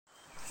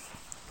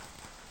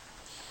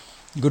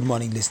Good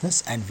morning,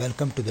 listeners, and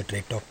welcome to the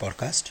Trade Talk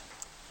podcast.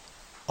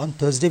 On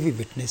Thursday, we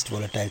witnessed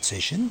volatile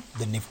session.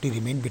 The Nifty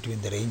remained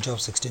between the range of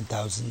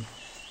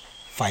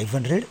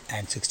 16,500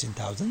 and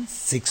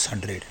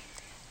 16,600,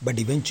 but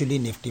eventually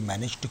Nifty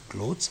managed to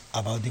close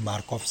above the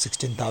mark of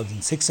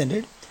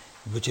 16,600,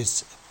 which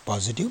is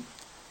positive.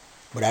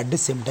 But at the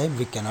same time,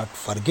 we cannot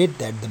forget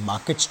that the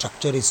market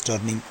structure is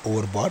turning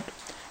overbought,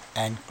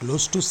 and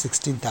close to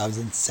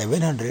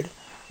 16,700,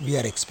 we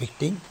are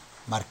expecting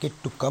market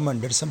to come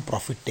under some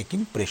profit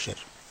taking pressure.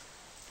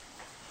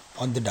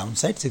 On the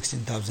downside,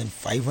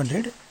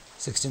 16,500,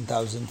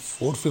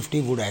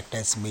 16,450 would act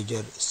as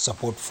major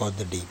support for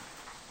the day.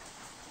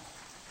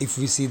 If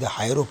we see the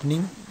higher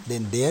opening,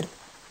 then there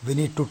we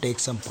need to take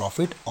some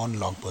profit on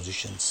long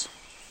positions.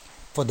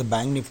 For the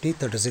Bank Nifty,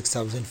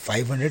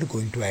 36,500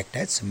 going to act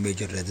as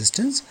major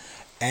resistance,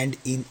 and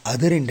in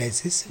other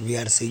indices we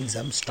are seeing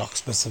some stock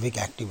specific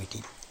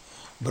activity.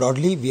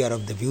 Broadly, we are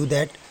of the view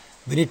that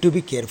we need to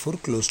be careful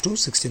close to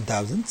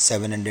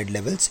 16,700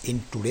 levels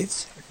in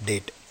today's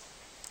date.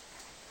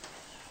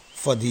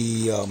 For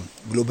the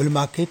global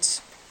markets,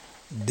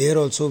 there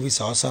also we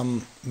saw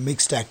some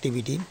mixed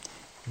activity,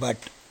 but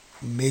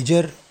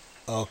major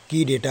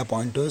key data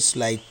pointers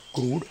like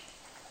crude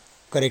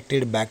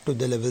corrected back to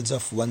the levels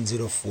of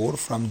 104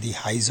 from the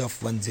highs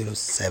of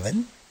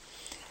 107.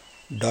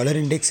 Dollar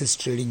index is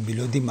trading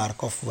below the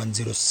mark of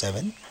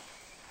 107,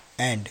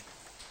 and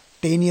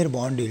 10-year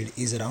bond yield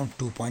is around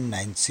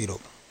 2.90.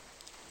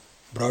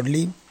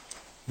 Broadly,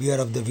 we are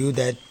of the view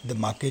that the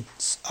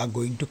markets are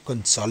going to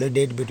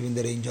consolidate between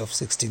the range of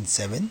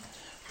 16,700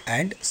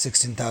 and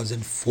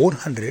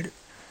 16,400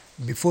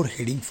 before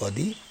heading for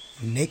the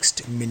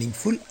next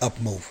meaningful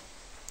up move.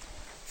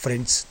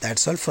 Friends,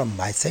 that's all from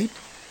my side.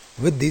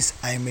 With this,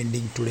 I am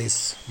ending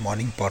today's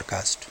morning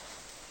podcast.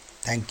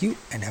 Thank you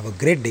and have a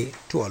great day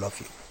to all of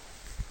you.